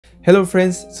Hello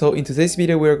friends, so in today's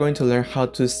video we are going to learn how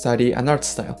to study an art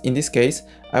style. In this case,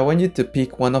 I want you to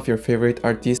pick one of your favorite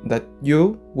artists that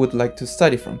you would like to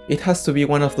study from. It has to be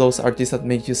one of those artists that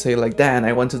make you say like, damn,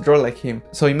 I want to draw like him.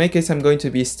 So in my case, I'm going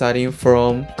to be studying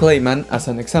from Clayman as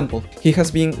an example. He has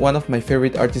been one of my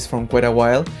favorite artists from quite a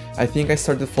while. I think I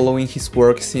started following his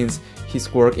work since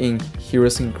his work in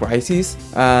Heroes in Crisis,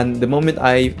 and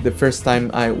the first time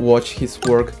I watched his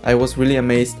work, I was really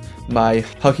amazed by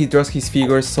how he draws his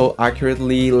figures so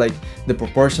accurately. Like, the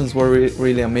proportions were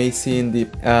really amazing, the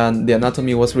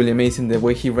anatomy was really amazing, the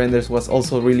way he renders was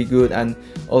also really good, and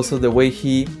also the way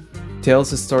he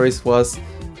tells the stories was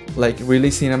like really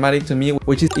cinematic to me,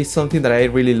 which is something that I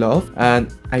really love.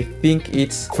 And I think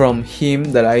it's from him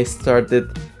that I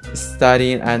started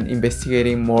studying and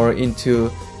investigating more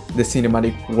into the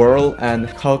cinematic world and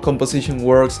how composition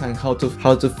works and how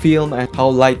to film and how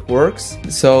light works.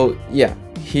 So yeah,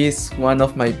 he's one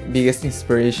of my biggest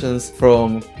inspirations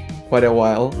from quite a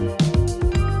while.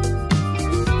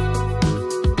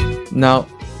 Now,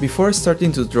 before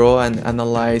starting to draw and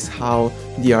analyze how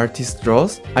the artist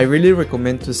draws, I really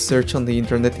recommend to search on the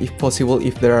internet, if possible,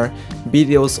 if there are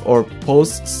videos or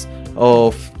posts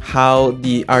of how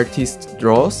the artist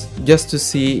draws, just to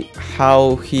see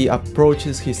how he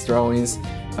approaches his drawings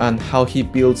and how he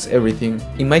builds everything.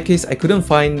 In my case, I couldn't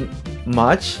find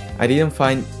much. I didn't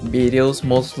find videos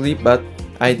mostly, but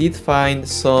I did find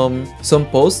some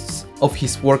posts of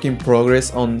his work in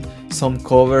progress on some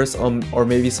covers or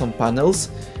maybe some panels,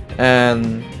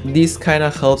 and this kind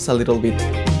of helps a little bit.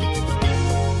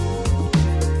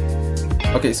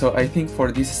 Okay, so I think for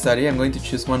this study I'm going to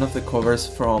choose one of the covers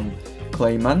from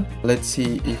Clayman. Let's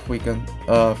see if we can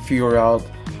figure out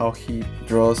how he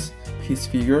draws his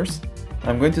figures.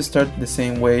 I'm going to start the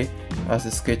same way as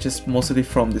the sketches, mostly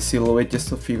from the silhouette, just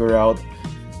to figure out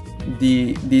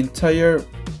the entire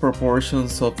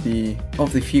proportions of the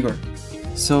figure.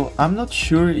 So I'm not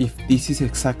sure if this is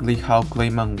exactly how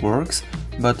Clayman works,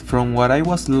 but from what I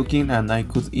was looking and I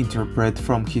could interpret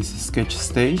from his sketch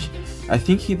stage, I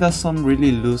think he does some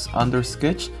really loose under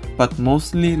sketch, but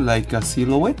mostly like a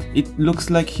silhouette. It looks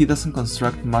like he doesn't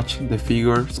construct much the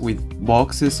figures with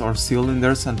boxes or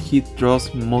cylinders, and he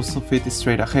draws most of it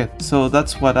straight ahead. So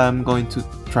that's what I'm going to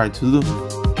try to do.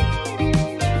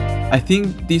 I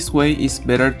think this way is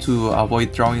better to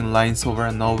avoid drawing lines over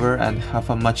and over and have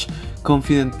a much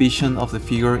confident vision of the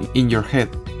figure in your head.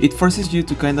 It forces you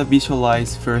to kind of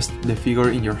visualize first the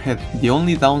figure in your head. The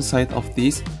only downside of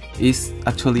this is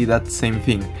actually that same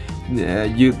thing.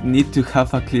 You need to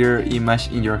have a clear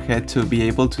image in your head to be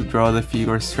able to draw the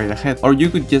figure straight ahead, or you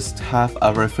could just have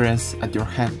a reference at your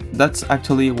hand. That's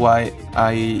actually why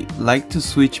I like to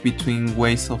switch between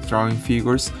ways of drawing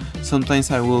figures.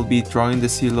 Sometimes I will be drawing the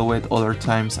silhouette, other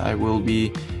times I will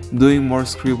be doing more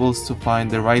scribbles to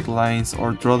find the right lines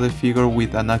or draw the figure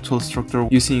with an actual structure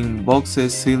using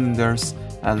boxes, cylinders,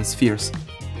 and spheres.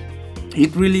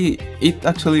 It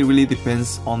actually really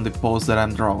depends on the pose that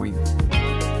I'm drawing.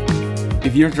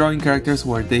 If you're drawing characters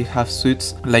where they have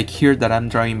suits, like here that I'm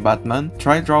drawing Batman,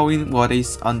 try drawing what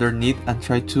is underneath and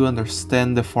try to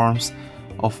understand the forms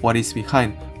of what is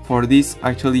behind. For this,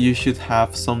 actually you should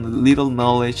have some little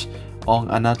knowledge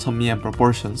on anatomy and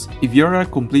proportions. If you're a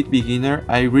complete beginner,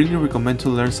 I really recommend to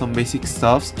learn some basic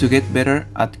stuff to get better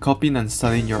at copying and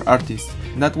studying your artist.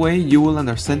 That way you will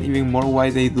understand even more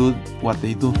why they do what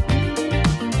they do.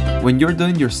 When you're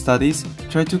doing your studies,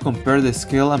 try to compare the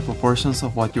scale and proportions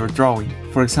of what you're drawing.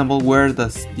 For example, where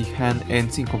does the hand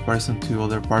end in comparison to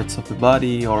other parts of the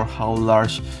body, or how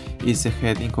large is the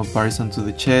head in comparison to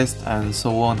the chest, and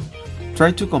so on.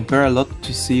 Try to compare a lot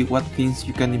to see what things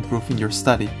you can improve in your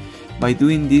study. By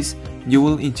doing this, you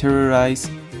will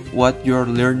interiorize what you're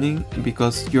learning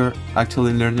because you're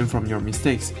actually learning from your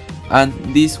mistakes. And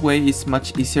this way is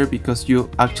much easier because you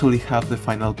actually have the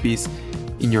final piece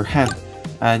in your hand.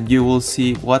 And you will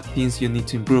see what things you need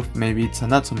to improve. Maybe it's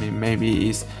anatomy, maybe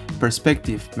it's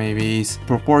perspective, maybe it's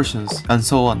proportions, and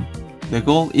so on. The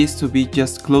goal is to be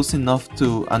just close enough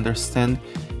to understand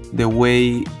the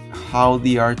way how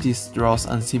the artist draws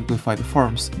and simplify the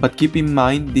forms. But keep in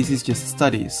mind, this is just a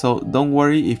study, so don't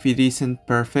worry if it isn't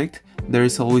perfect, there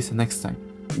is always a next time.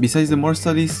 Besides, the more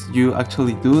studies you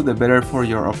actually do, the better for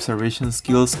your observation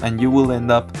skills, and you will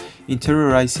end up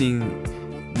interiorizing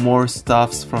more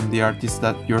stuffs from the artist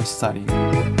that you're studying.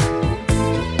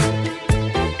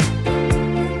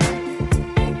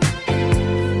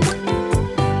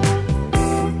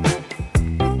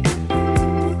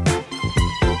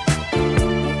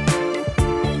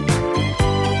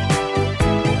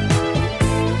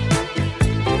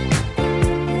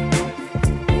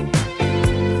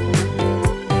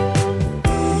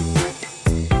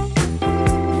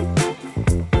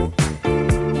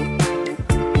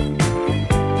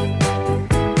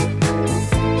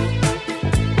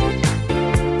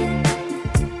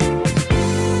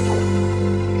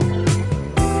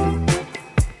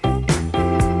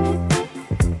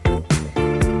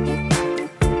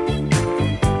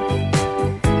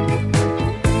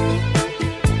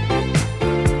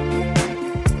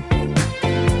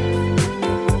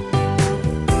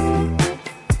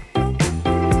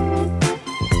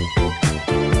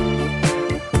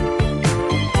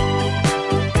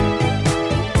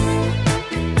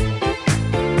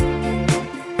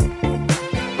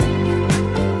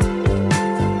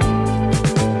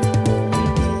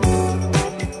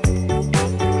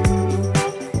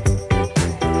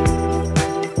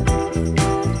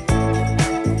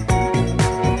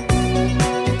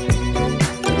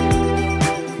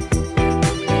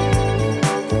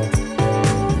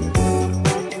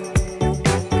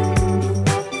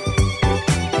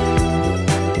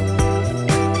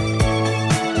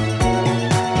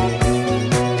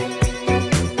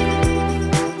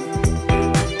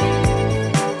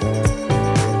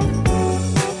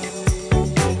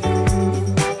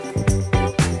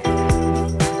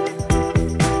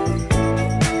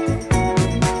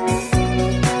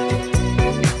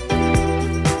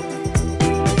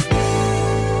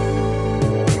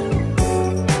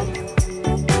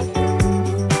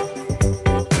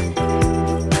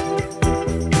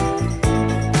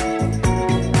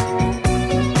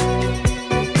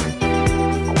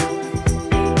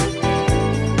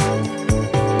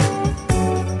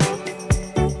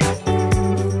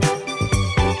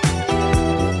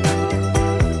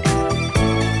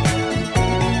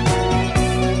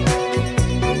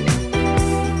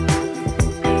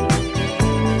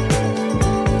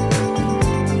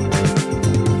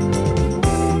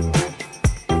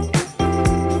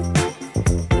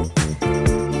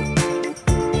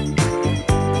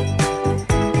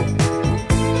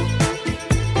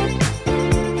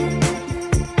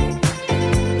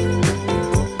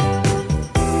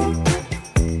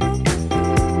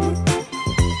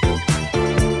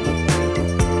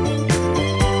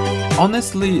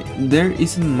 Honestly, there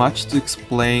isn't much to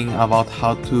explain about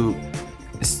how to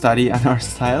study an art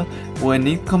style. When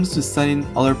it comes to studying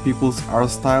other people's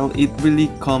art style, it really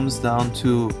comes down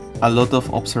to a lot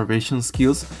of observation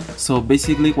skills. So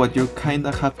basically what you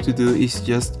kinda have to do is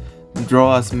just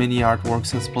draw as many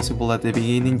artworks as possible at the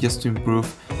beginning just to improve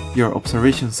your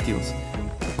observation skills.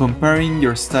 Comparing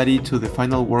your study to the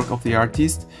final work of the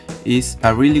artist is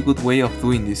a really good way of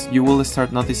doing this. You will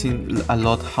start noticing a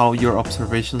lot how your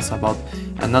observations about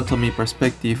anatomy,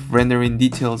 perspective, rendering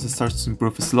details starts to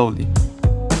improve slowly.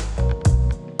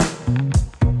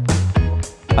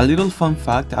 A little fun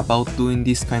fact about doing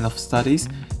this kind of studies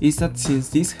is that since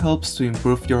this helps to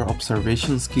improve your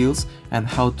observation skills and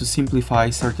how to simplify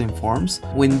certain forms,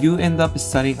 when you end up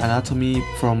studying anatomy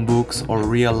from books or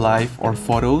real life or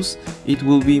photos, it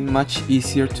will be much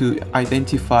easier to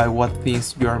identify what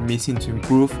things you are missing to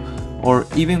improve, or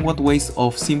even what ways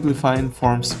of simplifying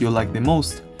forms you like the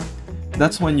most.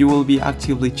 That's when you will be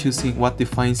actively choosing what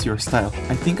defines your style.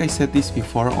 I think I said this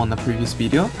before on a previous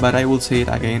video, but I will say it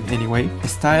again anyway.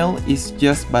 Style is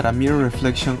just but a mere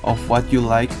reflection of what you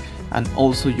like and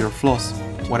also your flaws.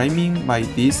 What I mean by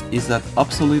this is that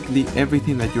absolutely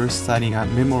everything that you're studying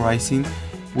and memorizing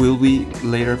will be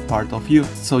later part of you.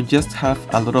 So just have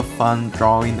a lot of fun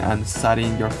drawing and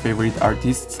studying your favorite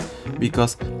artists,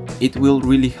 because it will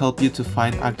really help you to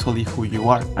find actually who you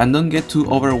are. And don't get too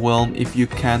overwhelmed if you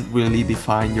can't really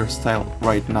define your style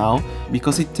right now,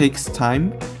 because it takes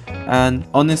time, and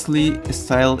honestly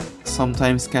style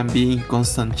sometimes can be in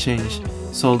constant change.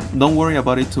 So don't worry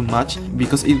about it too much,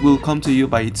 because it will come to you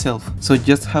by itself. So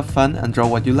just have fun and draw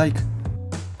what you like.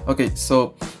 Okay,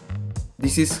 so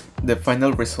this is the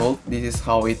final result. This is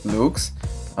how it looks.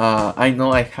 I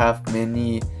know I have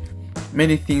many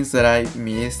things that I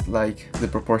missed, like the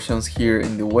proportions here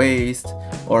in the waist,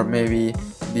 or maybe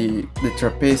the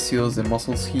trapezius, the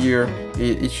muscles here.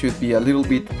 It should be a little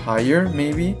bit higher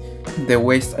maybe. The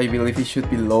waist, I believe it should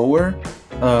be lower.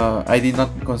 I did not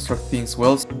construct things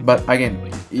well, but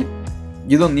again,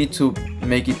 you don't need to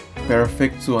make it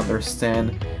perfect to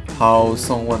understand how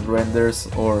someone renders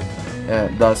or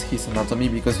does his anatomy,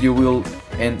 because you will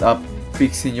end up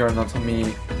fixing your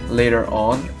anatomy later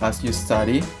on as you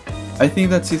study. I think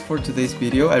that's it for today's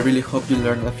video. I really hope you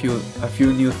learned a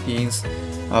few new things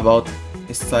about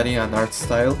studying an art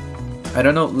style. I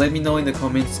don't know, let me know in the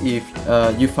comments if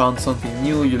you found something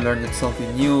new, you learned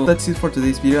something new. That's it for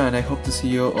today's video, and I hope to see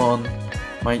you on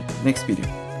my next video.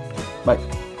 Bye.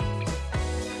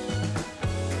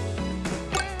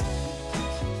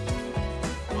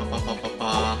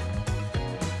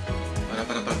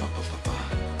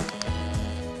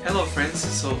 Hello friends,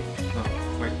 so no,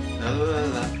 wait.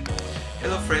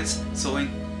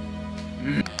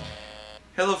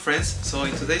 Hello friends, so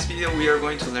in today's video we are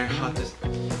going to learn how to...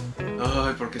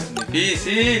 Ay, porque es tan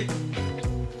difícil.